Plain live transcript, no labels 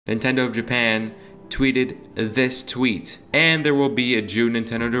Nintendo of Japan tweeted this tweet. And there will be a June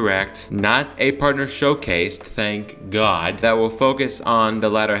Nintendo Direct, not a partner showcase, thank God, that will focus on the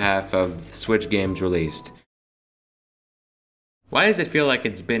latter half of Switch games released. Why does it feel like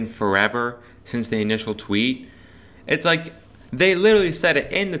it's been forever since the initial tweet? It's like they literally said it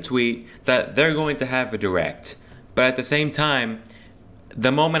in the tweet that they're going to have a Direct. But at the same time,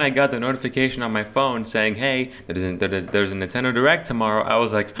 the moment I got the notification on my phone saying, hey, there's a Nintendo Direct tomorrow, I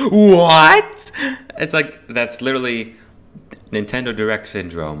was like, what? It's like, that's literally Nintendo Direct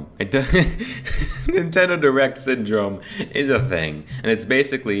syndrome. Nintendo Direct syndrome is a thing. And it's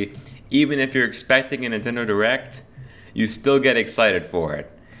basically, even if you're expecting a Nintendo Direct, you still get excited for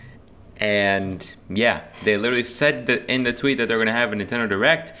it. And yeah, they literally said that in the tweet that they're going to have a Nintendo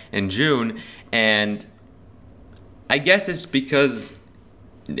Direct in June. And I guess it's because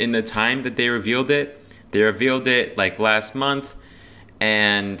in the time that they revealed it like last month,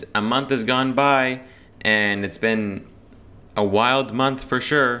 and a month has gone by, and it's been a wild month for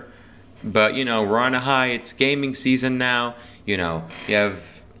sure. But you know, we're on a high. It's gaming season now. You know, you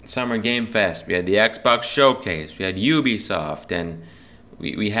have Summer Game Fest, we had the Xbox Showcase, we had Ubisoft, and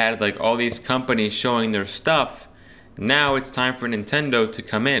we had like all these companies showing their stuff. Now it's time for Nintendo to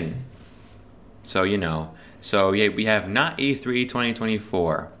come in. So you know. So yeah, we have not E3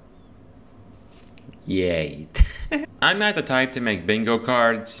 2024. Yay. I'm not the type to make bingo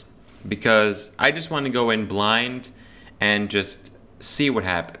cards because I just want to go in blind and just see what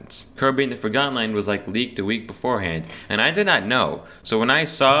happens. Kirby and the Forgotten Land was like leaked a week beforehand, and I did not know. So when I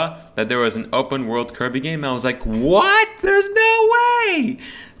saw that there was an open world Kirby game, I was like, what? There's no way!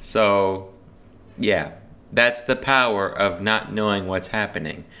 So yeah, that's the power of not knowing what's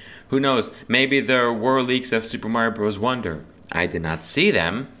happening. Who knows, maybe there were leaks of Super Mario Bros. Wonder. I did not see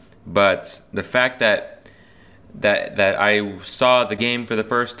them, but the fact that I saw the game for the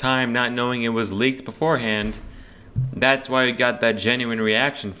first time not knowing it was leaked beforehand, that's why we got that genuine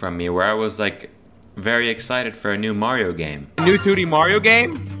reaction from me where I was like very excited for a new Mario game. A new 2D Mario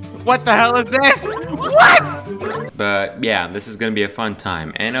game? What the hell is this? What? But yeah, this is gonna be a fun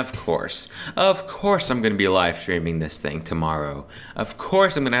time. And of course I'm gonna be live streaming this thing tomorrow. Of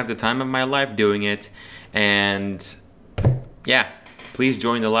course I'm gonna have the time of my life doing it. And yeah, please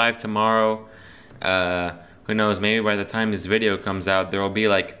join the live tomorrow. Who knows, maybe by the time this video comes out, there will be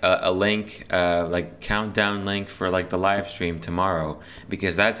like a link, like countdown link for like the live stream tomorrow,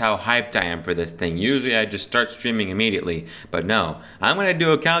 because that's how hyped I am for this thing. Usually I just start streaming immediately, but no, I'm gonna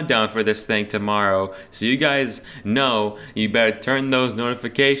do a countdown for this thing tomorrow, so you guys know you better turn those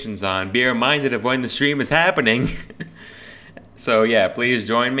notifications on, be reminded of when the stream is happening. So yeah, please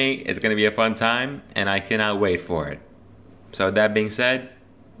join me, it's gonna be a fun time, and I cannot wait for it. So with that being said,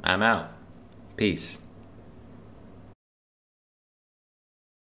 I'm out. Peace.